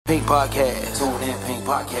Pink Podcast. Tune in, Pink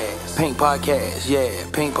Podcast. Pink Podcast, yeah.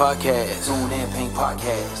 Pink Podcast. Tune in, Pink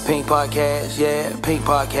Podcast. Pink Podcast, yeah. Pink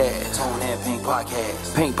Podcast. Tune in, Pink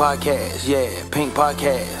Podcast. Pink Podcast, yeah. Pink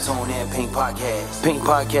Podcast. Tune in, Pink Podcast. Pink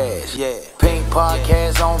Podcast, yeah. Pink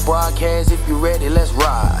Podcast on broadcast. If you ready, let's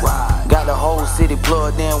ride. Got the whole city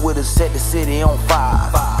plugged in with us, set the city on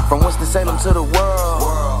fire. From Winston-Salem to the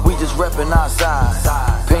world, we just reppin' our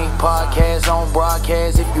side. Pink Podcast on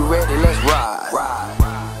broadcast. If you ready, let's ride.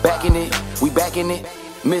 Backing it, we backing it.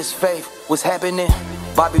 Miss Faith, what's happening?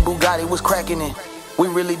 Bobby Bugatti was cracking it. We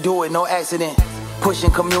really do it, no accident. Pushing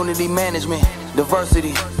community management,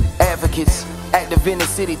 diversity, advocates. Active in the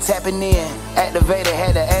city, tapping in. Activator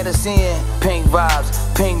had to add us in. Pink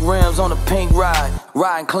vibes, pink rims on a pink ride.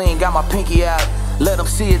 Riding clean, got my pinky out. Let them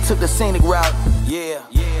see it, took the scenic route. Yeah,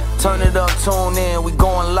 turn it up, tune in. We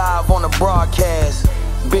going live on the broadcast.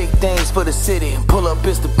 Big things for the city. Pull up,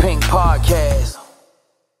 it's the Pink Podcast.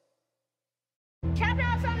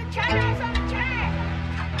 Champions on the track.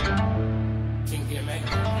 King DMA.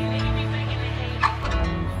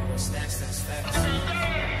 Stacks.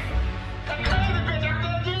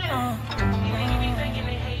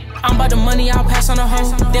 I'm about the money, I'll pass on the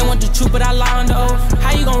hoe. They want the truth, but I lie on the oath.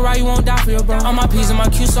 How you gon' ride, you won't die for your bro. On my P's and my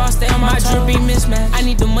Q's, so I stay on my drip be mismatched. I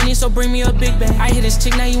need the money, so bring me a big bag. I hit this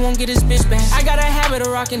chick, now you won't get this bitch back. I got a habit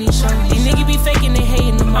of rocking these shows. These niggas be faking, they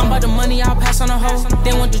hating them. I'm about the money, I'll pass on the hoe.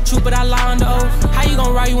 They want the truth, but I lie on the oath. How you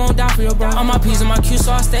gon' ride, you won't die for your bro. On my P's and my Q's,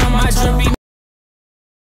 so I stay on my drip be.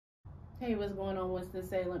 Hey, what's going on,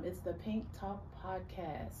 Winston-Salem? It's the Pink Talk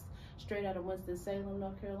Podcast, straight out of Winston-Salem,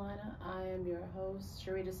 North Carolina. I am your host,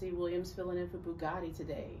 Sharita C. Williams, filling in for Bugatti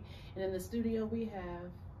today. And in the studio, we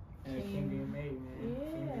have King DMA, man.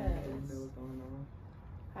 Yes. You know what's going on.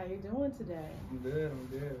 How you doing today? I'm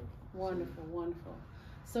good. Wonderful.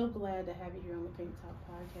 So glad to have you here on the Pink Talk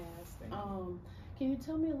Podcast. Thank you. Can you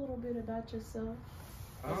tell me a little bit about yourself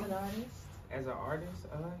as an artist? As an artist,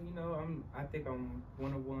 I think I'm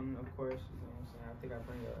one of one, of course. You know what I'm saying? I think I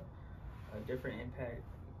bring a different impact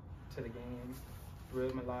to the game,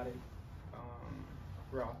 real melodic,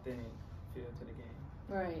 real authentic feel to the game.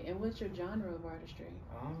 Right. And what's your genre of artistry?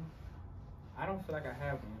 I don't feel like I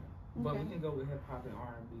have one, but Okay. we can go with hip hop and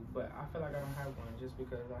R&B. But I feel like I don't have one just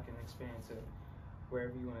because I can expand to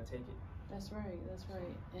wherever you want to take it. That's right.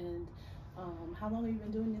 And how long have you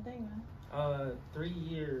been doing your thing, man? 3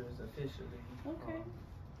 years officially. Okay.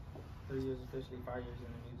 3 years officially, 5 years in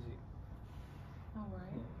the music. All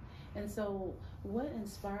right. Yeah. And so, what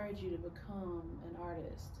inspired you to become an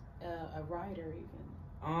artist, a writer, even?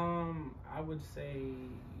 I would say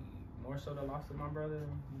more so the loss of my brother,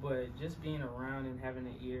 but just being around and having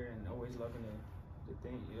an ear and always loving the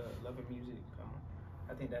thing, loving music.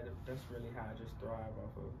 I think that's really how I just thrive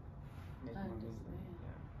off of making I my music. understand.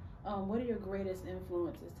 Yeah. What are your greatest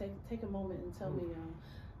influences? Take a moment and tell me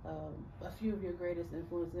a few of your greatest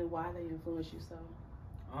influences and why they influence you so.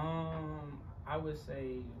 I would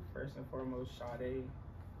say first and foremost, Sade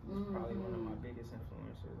is probably one of my biggest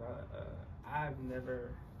influencers. I've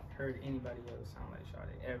never heard anybody else sound like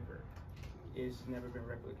Sade ever. It's never been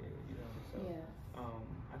replicated, you know. So Yeah.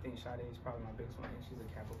 I think Sade is probably my biggest one, and she's a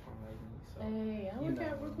Capricorn like me. So Hey, I'm a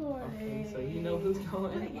Capricorn. okay, Hey. so you know who's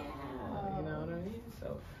going. Yeah. You know what I mean?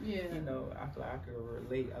 So Yeah. you know, I feel like I could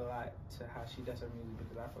relate a lot to how she does her music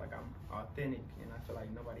because I feel like I'm authentic and I feel like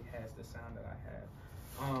nobody has the sound that I have.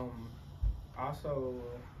 Also,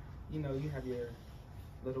 you know, you have your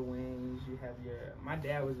Lil Waynes, you have my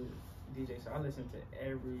dad was a DJ, so I listened to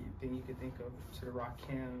everything you could think of, to the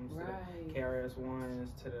Rakims, to the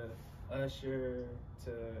KRS-Ones, to the Usher,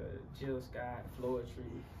 to Jill Scott,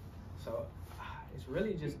 Floetry. So it's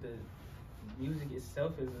really just the music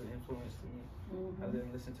itself is an influence to me. I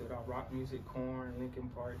didn't listen to it all. Rock music, Korn, Linkin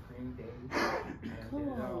Park, Green Day, and I did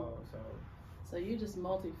it all. So you're just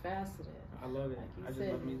multifaceted. I love it. Like you I just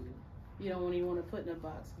said, love music. You don't even want to put in a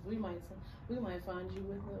box. We might find you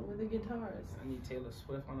with the guitars. I need Taylor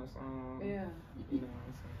Swift on a song. Yeah. You know what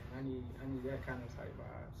I'm saying? I need that kind of type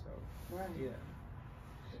vibe. So Right. yeah.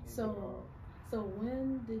 So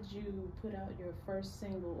when did you put out your first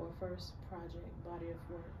single or first project, body of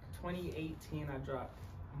work? 2018, I dropped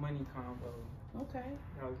Money Combo. Okay.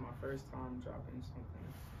 That was my first time dropping something.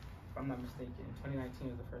 If I'm not mistaken,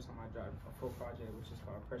 2019 was the first time I dropped a full project, which is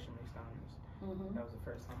called Pressure Makes Diamonds. That was the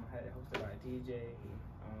first time I had it hosted by a DJ.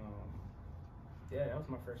 Yeah, that was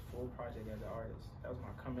my first full project as an artist. That was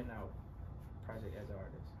my coming out project as an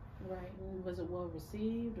artist. Right. And was it well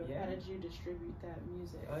received, or Yeah. how did you distribute that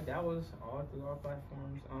music? That was all through all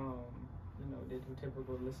platforms. You know, did the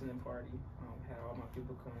typical listening party. Had all my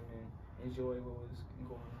people come and enjoy what was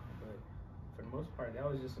going on. But for the most part, that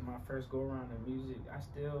was just my first go around in music. I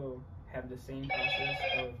still have the same process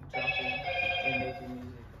of dropping and making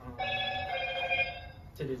music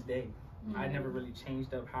to this day. I never really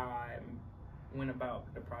changed up how I went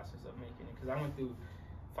about the process of making it, because I went through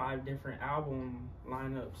 5 different album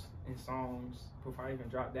lineups and songs before I even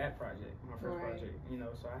dropped that project, my first project. You know,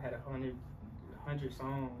 so I had 100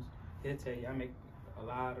 songs. They'll tell you I make a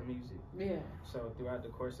lot of music. Yeah. So throughout the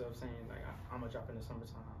course of saying like I'm gonna drop in the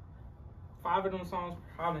summertime, 5 of them songs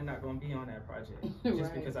probably not gonna be on that project,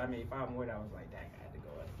 just because I made 5 more that I was like, dang, I had to go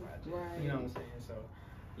on the project. Right. You know what I'm saying? So,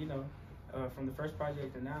 you know, from the first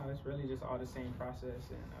project to now, it's really just all the same process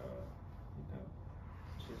and you know,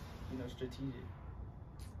 just, you know, strategic.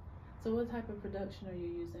 So what type of production are you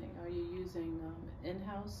using? Are you using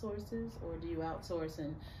in-house sources, or do you outsource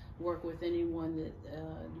and work with anyone that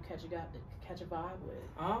you catch a vibe with?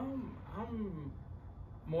 I'm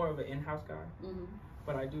more of an in-house guy,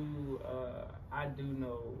 but I do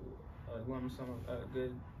know a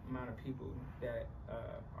good amount of people that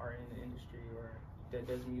are in the industry or that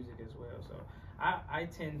does music as well. So I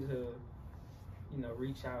tend to, you know,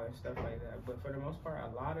 reach out and stuff like that. But for the most part, a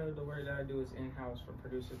lot of the work that I do is in-house from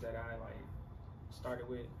producers that I like started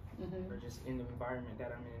with, or just in the environment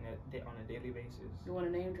that I'm in on a daily basis. You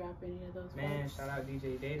want to name drop any of those? Man, folks? Shout out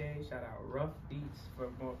DJ Day Day, shout out Rough Beats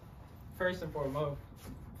first and foremost,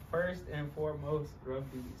 Rough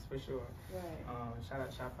Beats for sure. Right. Shout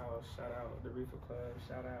out Chop House, shout out the Reefer Club,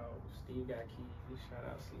 shout out Steve Got Keys, shout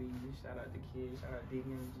out Sleeve, shout out The Kid, shout out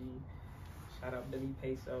DDMG, shout out Billy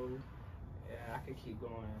Peso. Yeah, I could keep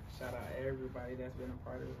going. Shout out everybody that's been a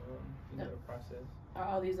part of you know, the process. Are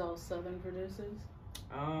all these all Southern producers?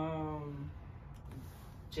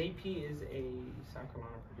 JP is a South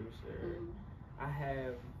Carolina producer. I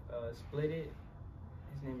have Split It.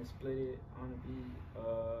 His name is Split It on the beat.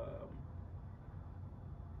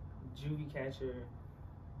 Juvie Catcher.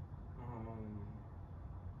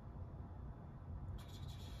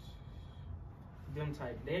 Them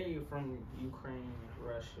type. They from Ukraine,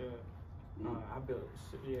 Russia. I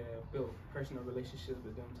built personal relationships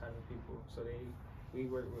with them type of people. So we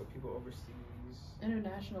work with people overseas.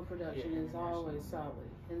 International production is always solid,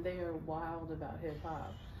 and they are wild about hip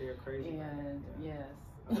hop. They're crazy. And yes,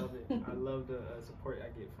 I love it. I love the support I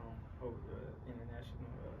get from international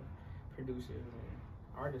producers and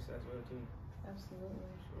artists as well too. Absolutely.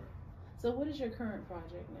 Sure. So what is your current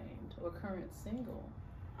project named, or current single?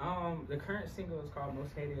 The current single is called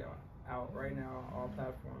Most Hated, out right now on all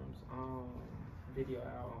platforms. Video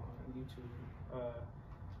out on YouTube.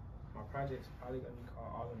 My project's probably gonna be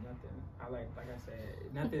called All or Nothing. I like I said,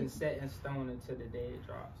 nothing's set in stone until the day it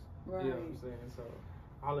drops. Right. You know what I'm saying? So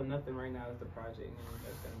All or Nothing right now is the project name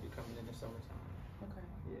that's gonna be coming in the summertime. Okay.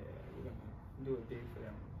 Yeah, we're gonna do it big for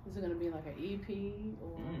them. Is it gonna be like an EP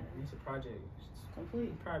or? It's a project. It's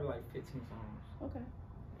complete. Probably like 15 songs. Okay.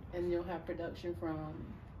 And you'll have production from?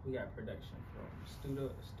 We got production from Studio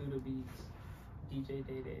Beats, DJ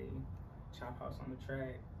Day Day, Chop House on the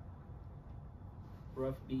track,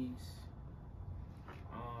 Rough Beats.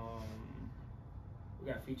 We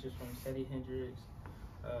got features from Seti Hendrix,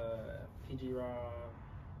 PG Raw,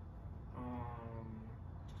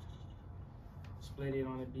 Split It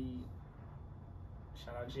on the beat.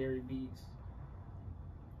 Shout out Jerry Beats.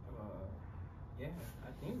 Yeah,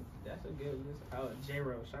 I think that's a good list.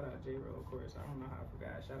 J-Ro, shout out J-Ro, of course. I don't know how I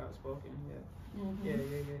forgot. Shout out Spoken. Yeah.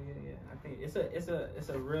 Yeah. I think it's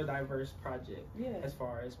a real diverse project as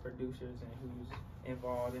far as producers and who's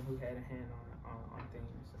involved and who had a hand on things.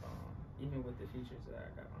 Even with the features that I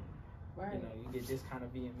got on. Right. You know, you get this kind of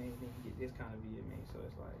VMA, then you get this kind of VMA. So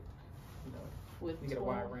it's like, you know, you get a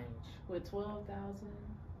wide range. With 12,000.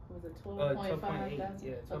 Was it 12.5?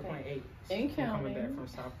 Yeah, 12.8. Okay. And counting. Coming back from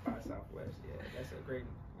South by Southwest. Yeah, that's a great,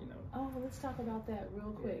 you know. Oh, let's talk about that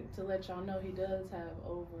real quick to let y'all know he does have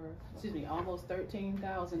almost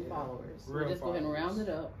 13,000 followers. So just go ahead and round it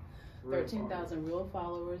up. 13,000 real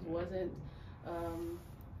followers. Wasn't,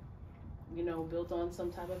 you know, built on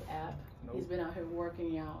some type of app. Nope. He's been out here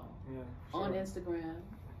working, y'all. Yeah. Sure. On Instagram.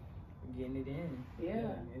 Getting it in.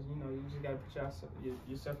 Yeah. As you know, you just gotta put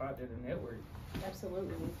yourself out there to network.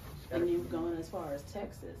 Absolutely. And you've gone as far as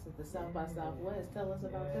Texas at the South by Southwest. Tell us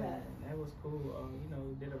about that. That was cool. You know,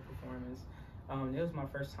 did a performance. It was my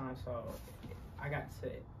first time, so I got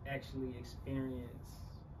to actually experience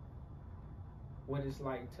what it's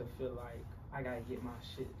like to feel like I gotta get my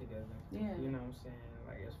shit together. Yeah. You know what I'm saying?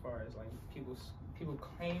 Like as far as like people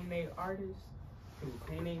claim they artists, people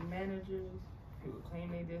claim they managers. People claim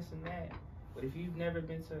they this and that, but if you've never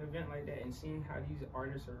been to an event like that and seen how these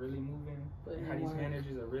artists are really moving, and how these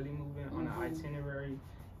managers are really moving on an itinerary,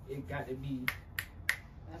 it got to be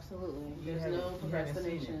Absolutely. There's no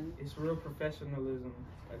procrastination. It's real professionalism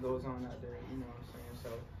that goes on out there, you know what I'm saying? So,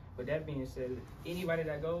 with that being said, anybody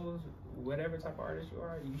that goes, whatever type of artist you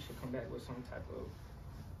are, you should come back with some type of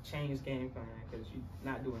change game plan because you're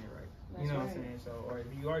not doing it right. That's you know right. what I'm saying? So, or if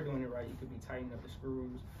you are doing it right, you could be tightening up the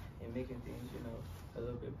screws and making things, you know, a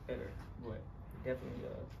little bit better. But definitely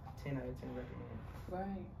 10 out of 10 recommend.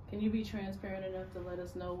 Right. Can you be transparent enough to let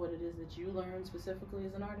us know what it is that you learned specifically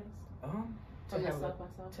as an artist?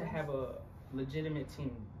 To have a legitimate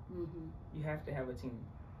team. Mm-hmm. You have to have a team.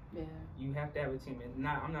 Yeah. You have to have a team. And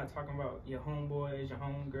I'm not talking about your homeboys, your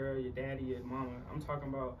homegirl, your daddy, your mama. I'm talking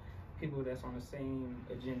about people that's on the same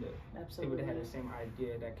agenda. Absolutely. People that have the same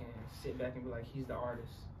idea that can sit back and be like, he's the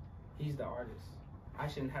artist. He's the artist. I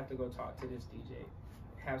shouldn't have to go talk to this DJ.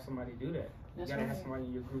 Have somebody do that. That's you gotta right. have somebody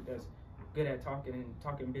in your group that's good at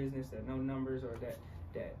talking business, that know numbers or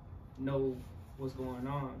that know what's going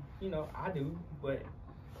on. You know, I do, but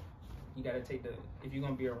you gotta take if you're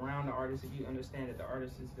gonna be around the artist, if you understand that the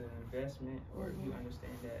artist is the investment, or if you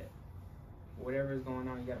understand that whatever is going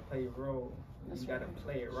on, you gotta play your role. That's you gotta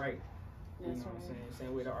play it right. That's you know what I'm saying?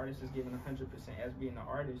 Same way the artist is giving 100% as being the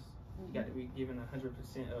artist, you got to be giving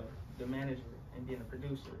 100% of the manager and being a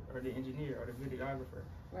producer or the engineer or the videographer.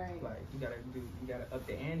 Right. Like you gotta up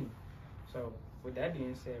the ante. So with that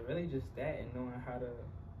being said, really just that and knowing how to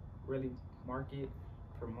really market,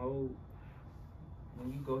 promote.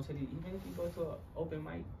 When you go to even if you go to an open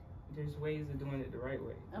mic, there's ways of doing it the right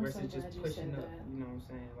way versus just pushing up. You know what I'm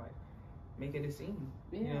saying? Like make it a scene.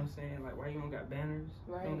 Yeah. You know what I'm saying? Like why you don't got banners?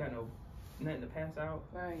 Right. You don't got nothing to pass out.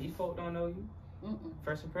 Right. These folk don't know you. Mm-mm.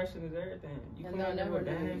 First impression is everything. You And come out there with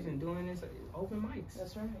never banners and doing this open mics.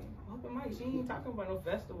 That's right. Open mics. You ain't talking about no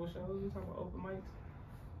festival shows. You talking about open mics.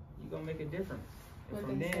 You gonna make a difference.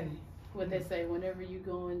 And What they say, whenever you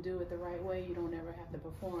go and do it the right way, you don't ever have to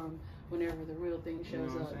perform. Whenever the real thing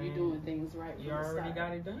shows up, you're doing things right. You already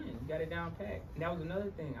got it done. You got it down packed. And that was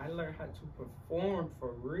another thing. I learned how to perform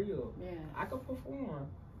for real. Yeah. I could perform,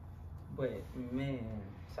 but man,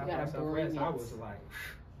 South by Southwest, I was like,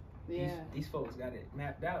 these folks got it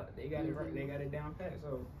mapped out. They got it right. They got it down packed.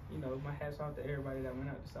 So you know, my hats off to everybody that went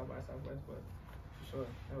out to South by Southwest. But for sure,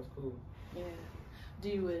 that was cool. Yeah. Do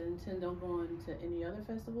you intend on going to any other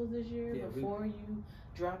festivals this year before you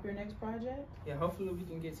drop your next project? Yeah, hopefully we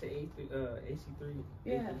can get to AC3.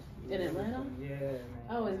 Yeah, in Atlanta? Yeah, man.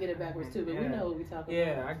 I always get it backwards too, but we know what we talking about.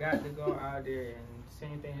 Yeah, I got to go out there, and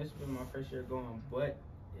same thing, this has been my first year going, but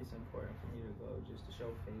it's important for me to go just to show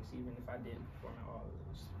face, even if I didn't perform at all.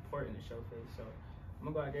 It's important to show face, so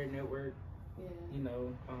I'm going to go out there and network, you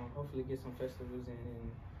know, hopefully get some festivals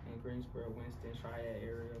in Greensboro, Winston, Triad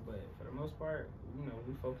area, but for the most part, you know,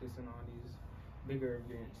 we focusing on these bigger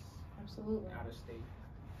events. Absolutely. Out of state.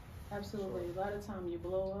 Absolutely. Sure. A lot of time you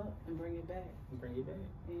blow up and bring it back. Bring it back.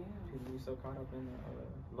 Yeah. People be so caught up in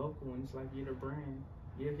the local, and it's like you're the brand.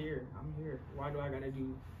 You're here. I'm here. Why do I gotta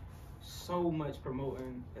do so much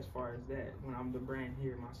promoting as far as that when I'm the brand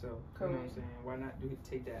here myself? Correct. You know what I'm saying? Why not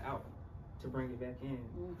take that out to bring it back in?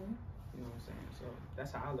 Mm-hmm. You know what I'm saying? So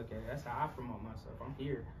that's how I look at it. That's how I promote myself. I'm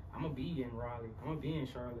here. I'm gonna be in Raleigh. I'm gonna be in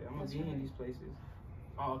Charlotte. I'm gonna be in these places.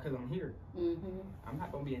 All because I'm here. Mm-hmm. I'm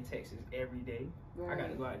not gonna be in Texas every day. Right. I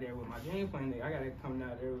gotta go out there with my game plan. I gotta come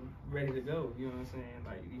out there ready to go. You know what I'm saying?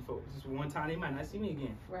 Like these folks, just one time they might not see me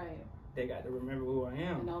again. Right. They got to remember who I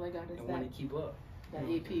am. And all they got is and want to keep up. That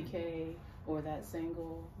EPK or that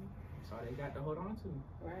single. That's all they got to hold on to.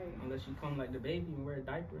 Right. Unless you come like the baby and wear a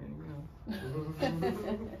diaper and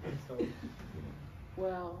So, you know.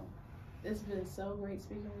 Well, it's been so great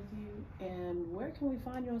speaking with you. And where can we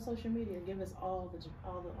find you on social media? Give us all the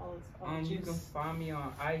juice. You can find me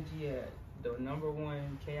on IG at the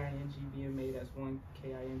 #1 KINGVMA. That's 1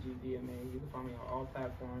 KINGVMA. You can find me on all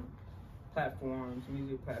platforms,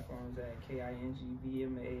 music platforms at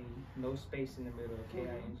KINGVMA. No space in the middle.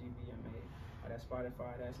 KINGVMA. That's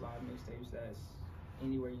Spotify. That's live mixtapes. That's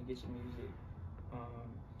anywhere you get your music.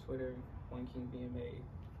 Twitter 1KingVMA.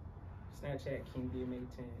 Snapchat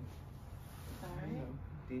KingVMA10. All right.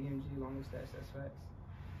 You know, DMG, longest that's facts.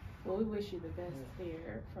 Well, we wish you the best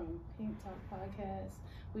here from Pink Talk Podcast.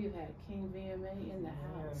 We've had King VMA in the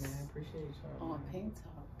house. Yeah, man, appreciate y'all. On Pink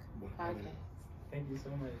Talk Podcast. Thank you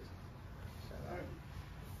so much. Shout out.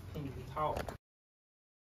 Pink Talk.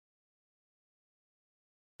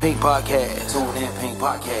 Pink Podcast. Tune in, Pink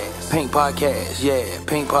Podcast. Pink Podcast, yeah.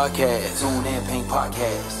 Pink Podcast. Tune in, Pink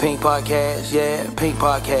Podcast. Pink Podcast, yeah. Pink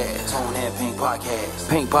Podcast. Tune in, Pink Podcast.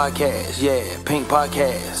 Pink Podcast, yeah. Pink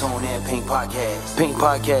Podcast. Tune in, Pink Podcast. Pink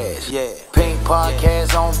Podcast, yeah. Pink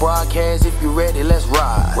Podcast on broadcast. If you ready, let's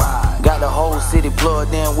ride. Got the whole city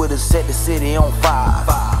plugged in with us, set the city on fire.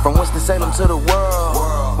 From Winston-Salem to the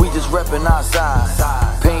world. We just reppin' our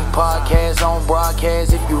side. Pink Podcast on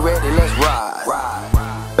broadcast. If you ready, let's ride.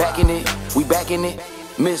 Backing it, we backing it.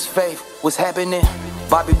 Miss Faith, what's happening?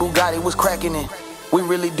 Bobby Bugatti was cracking it. We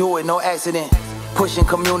really do it, no accident. Pushing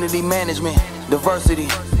community management, diversity,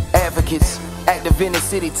 advocates. Active in the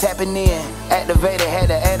city, tapping in. Activator had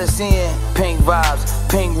to add us in. Pink vibes,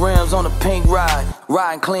 pink rims on a pink ride.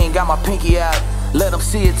 Riding clean, got my pinky out. Let them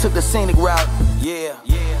see it, took the scenic route. Yeah,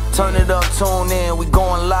 turn it up, tune in. We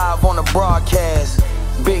going live on the broadcast.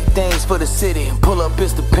 Big things for the city. Pull up,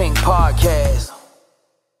 it's the Pink Podcast.